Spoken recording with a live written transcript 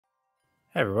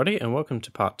Hey everybody, and welcome to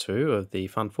part 2 of the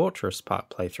Fun Fortress Park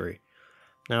playthrough.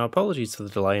 Now, apologies for the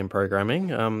delay in programming.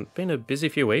 Been a busy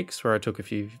few weeks where I took a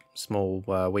few small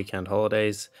weekend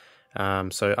holidays,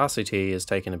 so RCT has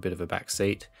taken a bit of a back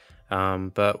seat.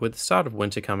 But with the start of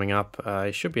winter coming up,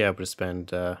 I should be able to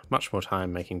spend much more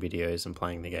time making videos and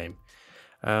playing the game.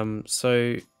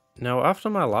 So now, after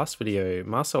my last video,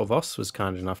 Marcel Voss was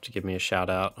kind enough to give me a shout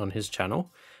out on his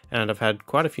channel, and I've had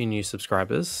quite a few new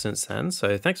subscribers since then,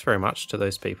 so thanks very much to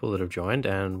those people that have joined,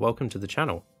 and welcome to the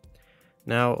channel.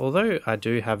 Now, although I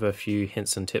do have a few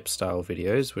hints and tips style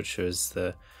videos, which was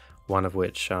the one of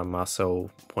which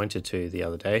Marcel pointed to the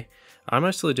other day, I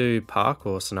mostly do park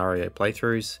or scenario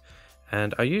playthroughs,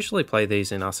 and I usually play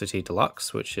these in RCT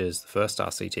Deluxe, which is the first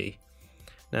RCT.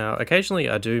 Now, occasionally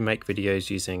I do make videos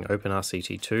using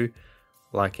OpenRCT2,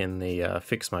 like in the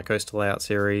Fix My Coaster Layout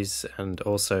series, and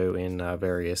also in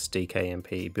various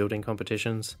DKMP building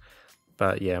competitions.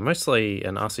 But yeah, mostly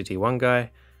an RCT1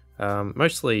 guy,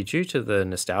 mostly due to the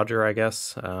nostalgia, I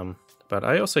guess. But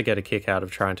I also get a kick out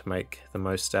of trying to make the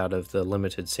most out of the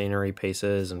limited scenery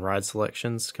pieces and ride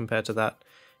selections compared to that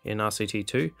in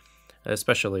RCT2,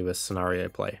 especially with scenario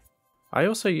play. I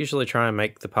also usually try and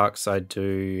make the parks I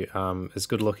do as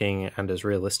good looking and as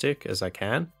realistic as I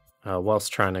can,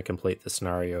 whilst trying to complete the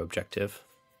scenario objective.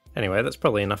 Anyway, that's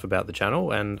probably enough about the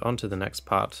channel, and on to the next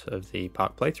part of the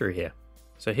park playthrough here.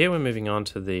 So here we're moving on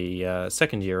to the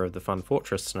second year of the Fun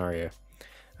Fortress scenario.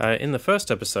 In the first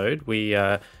episode, we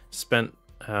spent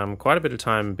quite a bit of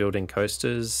time building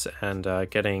coasters and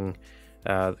getting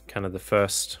kind of the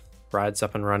first rides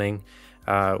up and running.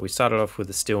 We started off with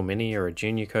a Steel Mini or a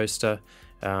junior coaster,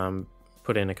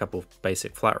 put in a couple of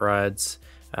basic flat rides,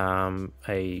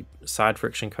 a side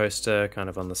friction coaster kind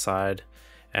of on the side,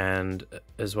 and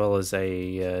as well as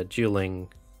a dueling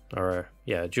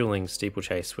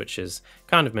steeplechase, which is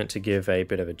kind of meant to give a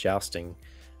bit of a jousting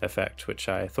effect, which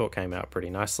I thought came out pretty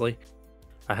nicely.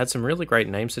 I had some really great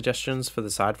name suggestions for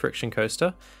the side friction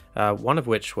coaster, one of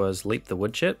which was Leap the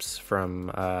Wood Chips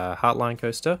from Heartline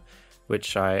Coaster,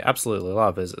 which I absolutely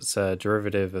love as it's a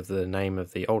derivative of the name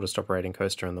of the oldest operating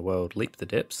coaster in the world, Leap the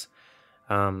Dips.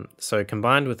 So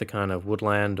combined with the kind of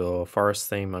woodland or forest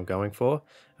theme I'm going for,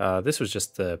 this was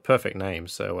just the perfect name,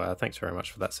 so thanks very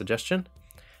much for that suggestion.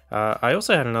 I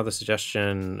also had another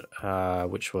suggestion,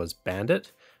 which was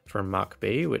Bandit from Mark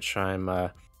B, which I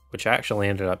actually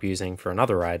ended up using for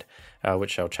another ride,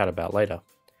 which I'll chat about later.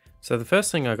 So the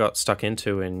first thing I got stuck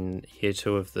into in year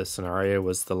 2 of the scenario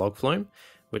was the log flume,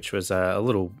 which was a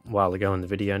little while ago in the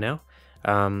video now.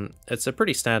 It's a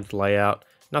pretty standard layout,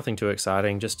 nothing too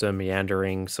exciting, just a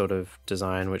meandering sort of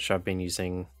design which I've been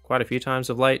using quite a few times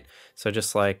of late. So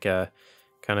just like kind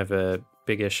of a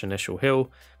biggish initial hill,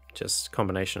 just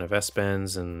combination of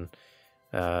S-bends and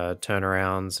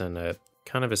turnarounds and a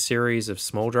kind of a series of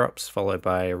small drops followed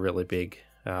by a really big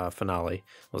finale.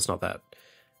 Well, it's not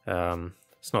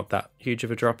that huge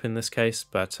of a drop in this case,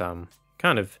 but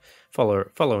kind of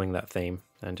following that theme,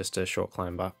 and just a short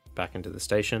climb back into the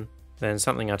station. Then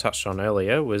something I touched on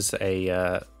earlier was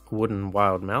a wooden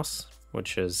wild mouse,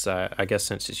 which is, I guess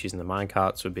since it's using the mine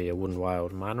carts, would be a wooden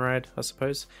wild mineride, I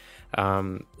suppose.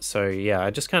 So yeah, I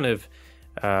just kind of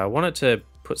wanted to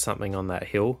put something on that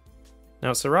hill.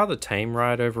 Now it's a rather tame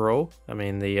ride overall. I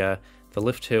mean, the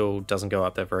lift hill doesn't go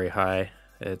up that very high.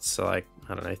 It's like,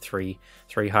 I don't know, three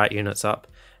height units up,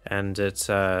 and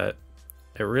it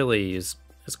really is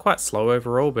quite slow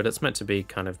overall, but it's meant to be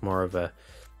kind of more of a,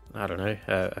 I don't know,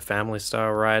 a family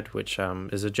style ride, which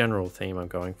is a general theme I'm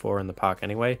going for in the park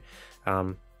anyway.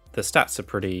 The stats are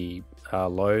pretty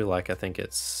low, like I think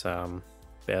it's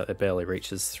it barely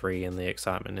reaches 3 in the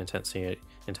excitement,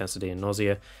 intensity and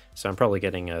nausea, so I'm probably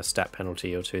getting a stat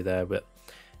penalty or 2 there, but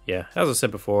yeah, as I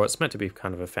said before, it's meant to be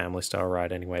kind of a family style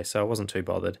ride anyway, so I wasn't too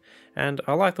bothered. And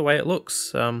I like the way it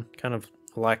looks, kind of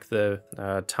like the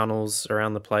tunnels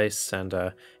around the place, and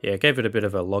yeah, gave it a bit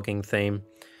of a logging theme,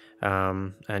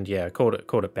 and yeah, called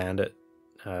it Bandit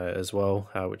as well,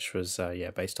 which was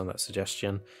yeah, based on that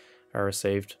suggestion I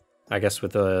received. I guess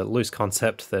with the loose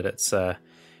concept that it's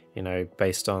you know,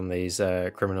 based on these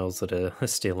criminals that are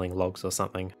stealing logs or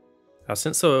something.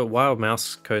 Since the Wild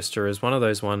Mouse coaster is one of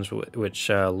those ones which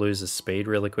loses speed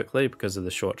really quickly because of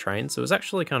the short trains, it was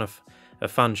actually kind of a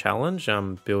fun challenge,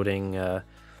 building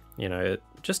you know,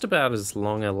 just about as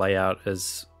long a layout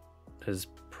as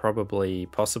probably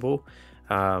possible,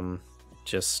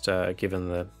 just given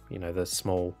the, you know, the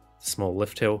small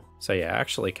lift hill. So yeah, I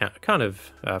actually kind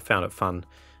of found it fun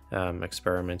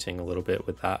experimenting a little bit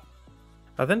with that.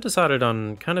 I then decided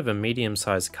on kind of a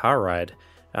medium-sized car ride,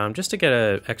 just to get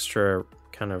an extra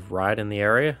kind of ride in the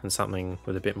area and something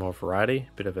with a bit more variety,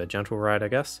 a bit of a gentle ride, I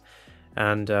guess.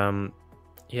 And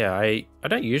yeah, I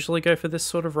don't usually go for this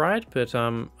sort of ride, but I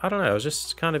don't know, I was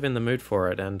just kind of in the mood for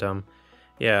it, and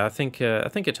yeah, I think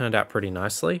it turned out pretty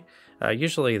nicely.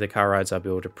 Usually the car rides I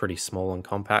build are pretty small and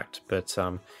compact, but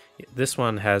this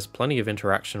one has plenty of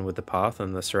interaction with the path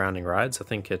and the surrounding rides. I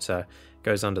think it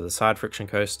goes under the side friction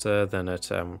coaster, then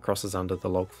it crosses under the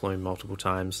log flume multiple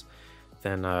times,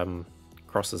 then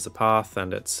crosses the path,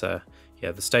 and it's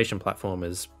yeah, the station platform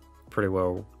is pretty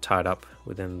well tied up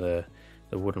within the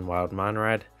wooden wild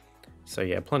mineride. So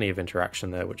yeah, plenty of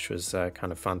interaction there, which was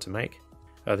kind of fun to make.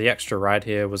 The extra ride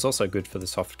here was also good for the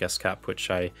soft guest cap, which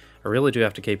I really do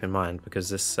have to keep in mind, because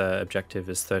this objective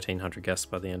is 1,300 guests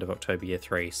by the end of October Year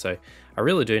 3, so I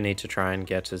really do need to try and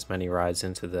get as many rides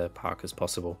into the park as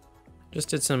possible. Just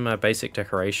did some basic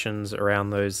decorations around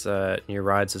those new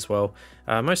rides as well,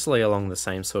 mostly along the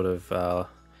same sort of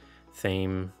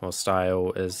theme or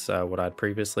style as what I'd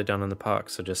previously done in the park,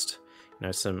 so just, you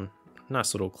know, some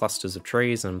nice little clusters of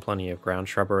trees and plenty of ground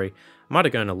shrubbery. Might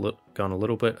have gone a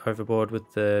little bit overboard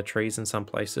with the trees in some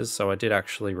places, so I did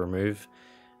actually remove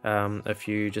a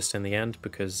few just in the end,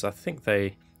 because I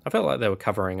felt like they were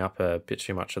covering up a bit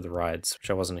too much of the rides, which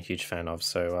I wasn't a huge fan of,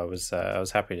 so I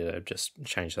was happy to just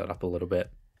change that up a little bit.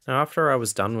 Now, after I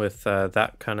was done with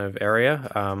that kind of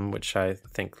area, which I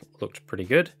think looked pretty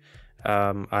good,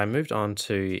 I moved on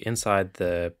to inside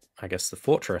the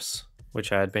fortress,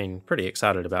 which I had been pretty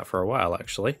excited about for a while,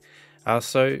 actually.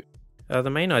 The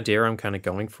main idea I'm kind of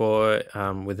going for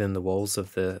within the walls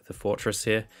of the fortress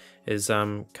here is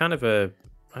kind of a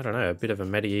bit of a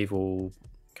medieval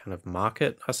kind of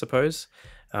market, I suppose.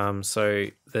 So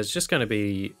there's just going to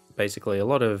be basically a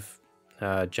lot of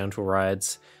gentle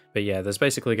rides, but yeah, there's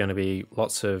basically going to be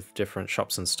lots of different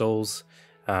shops and stalls,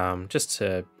 just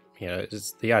to, you know,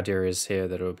 the idea is here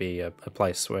that it will be a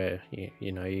place where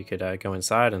you could go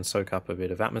inside and soak up a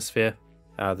bit of atmosphere.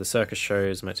 The circus show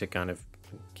is meant to kind of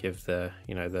give the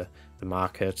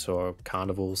market or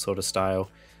carnival sort of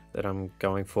style that I'm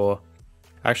going for.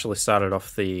 I actually started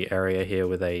off the area here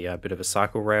with a bit of a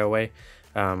cycle railway,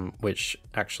 which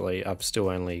actually I've still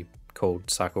only called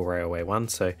Cycle Railway 1,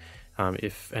 so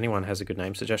if anyone has a good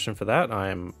name suggestion for that, I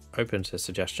am open to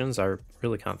suggestions. I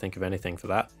really can't think of anything for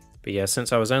that. But yeah,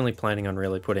 since I was only planning on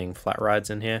really putting flat rides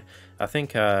in here, I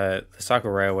think the Cycle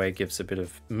Railway gives a bit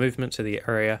of movement to the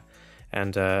area,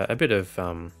 and a bit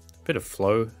of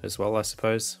flow as well, I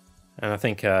suppose. And I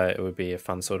think it would be a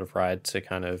fun sort of ride to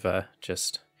kind of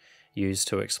just use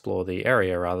to explore the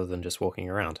area rather than just walking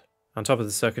around. On top of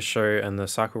the circus show and the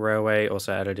Cycle Railway,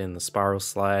 also added in the spiral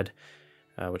slide,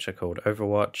 which I called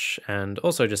Overwatch, and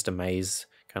also just a maze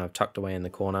kind of tucked away in the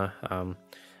corner.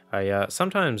 I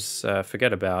sometimes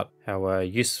forget about how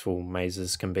useful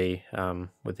mazes can be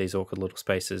with these awkward little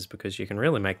spaces, because you can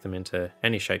really make them into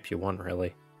any shape you want,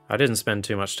 really. I didn't spend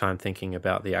too much time thinking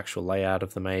about the actual layout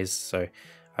of the maze, so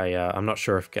I'm not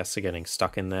sure if guests are getting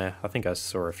stuck in there. I think I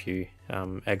saw a few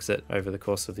exit over the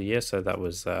course of the year, so that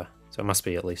was so it must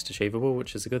be at least achievable,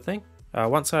 which is a good thing.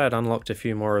 Once I had unlocked a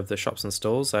few more of the shops and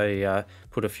stalls, I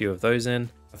put a few of those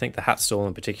in. I think the hat stall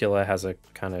in particular has a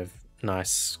kind of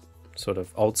nice sort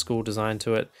of old school design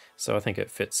to it, so I think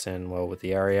it fits in well with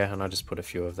the area, and I just put a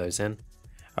few of those in.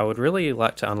 I would really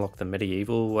like to unlock the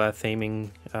medieval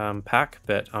theming pack,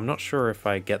 but I'm not sure if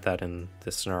I get that in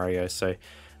this scenario, so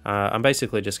I'm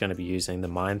basically just going to be using the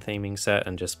mine theming set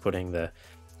and just putting the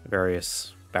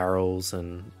various barrels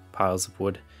and piles of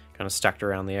wood kind of stacked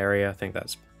around the area. I think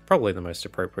that's probably the most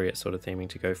appropriate sort of theming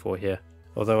to go for here.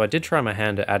 Although I did try my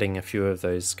hand at adding a few of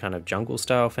those kind of jungle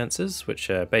style fences, which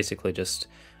are basically just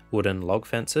wooden log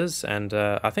fences, and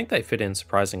I think they fit in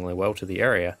surprisingly well to the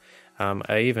area.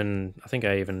 I think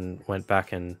I even went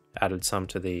back and added some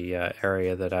to the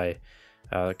area that I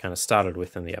kind of started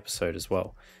with in the episode as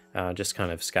well. Just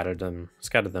kind of scattered them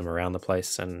around the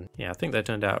place, and yeah, I think they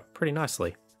turned out pretty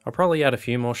nicely. I'll probably add a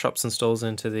few more shops and stalls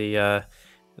into the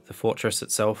fortress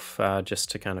itself,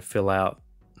 just to kind of fill out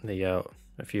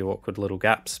a few awkward little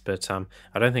gaps, but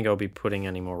I don't think I'll be putting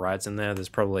any more rides in there. There's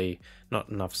probably not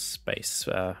enough space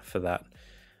for that.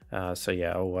 So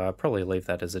yeah, I'll probably leave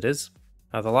that as it is.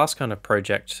 The last kind of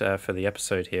project for the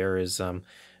episode here is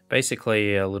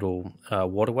basically a little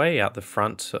waterway out the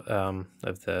front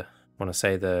of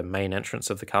the main entrance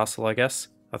of the castle, I guess.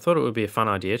 I thought it would be a fun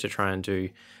idea to try and do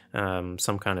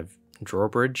some kind of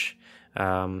drawbridge.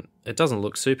 It doesn't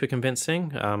look super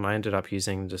convincing. I ended up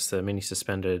using just the mini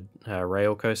suspended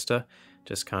rail coaster,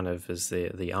 just kind of as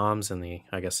the arms, and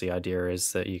I guess the idea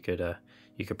is that you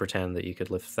could pretend that you could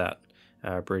lift that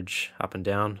bridge up and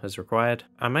down as required.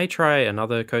 I may try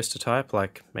another coaster type,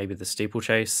 like maybe the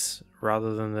steeplechase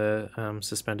rather than the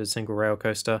suspended single rail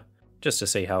coaster. just to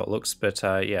see how it looks. But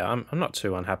yeah, I'm not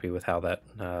too unhappy with how that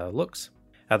looks.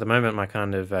 At the moment, my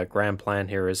kind of grand plan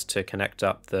here is to connect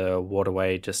up the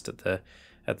waterway just at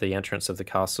the entrance of the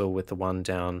castle with the one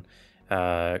down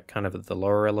kind of at the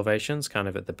lower elevations, kind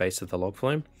of at the base of the log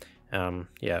flume.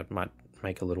 Yeah, it might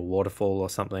make a little waterfall or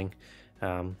something.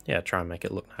 Yeah, try and make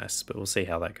it look nice, but we'll see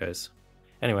how that goes.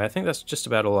 Anyway, I think that's just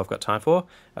about all I've got time for.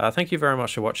 Thank you very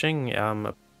much for watching.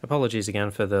 Apologies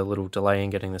again for the little delay in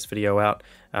getting this video out.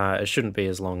 It shouldn't be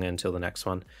as long until the next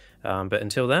one. But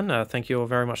until then, thank you all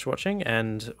very much for watching,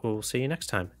 and we'll see you next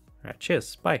time. Alright,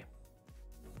 cheers, bye.